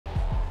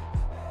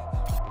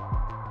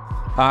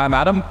Hi, I'm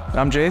Adam.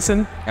 I'm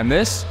Jason, and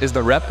this is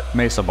the Rep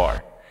Mesa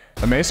Bar.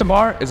 The Mesa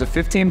Bar is a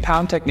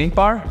 15-pound technique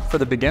bar for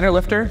the beginner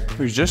lifter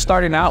who's just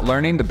starting out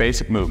learning the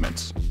basic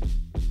movements.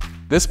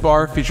 This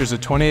bar features a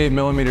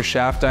 28mm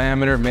shaft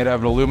diameter made out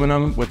of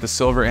aluminum with the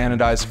silver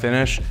anodized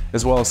finish,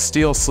 as well as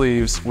steel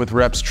sleeves with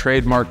Rep's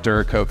trademark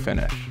Duracoat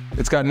finish.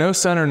 It's got no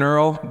center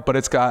knurl, but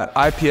it's got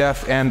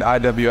IPF and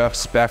IWF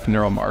spec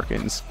knurl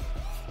markings.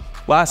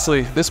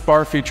 Lastly, this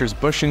bar features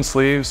bushing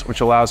sleeves, which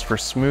allows for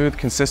smooth,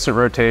 consistent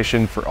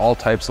rotation for all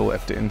types of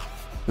lifting.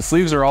 The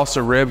sleeves are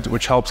also ribbed,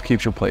 which helps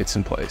keep your plates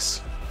in place.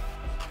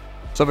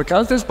 So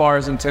because this bar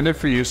is intended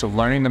for use of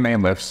learning the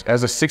main lifts, it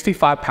has a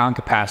 65-pound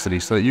capacity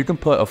so that you can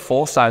put a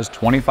full-size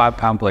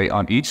 25-pound plate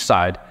on each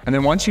side. And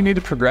then once you need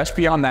to progress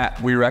beyond that,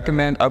 we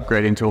recommend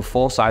upgrading to a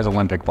full-size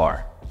Olympic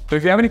bar. So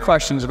if you have any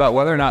questions about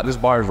whether or not this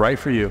bar is right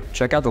for you,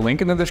 check out the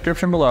link in the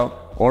description below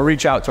or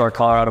reach out to our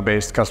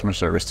Colorado-based customer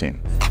service team.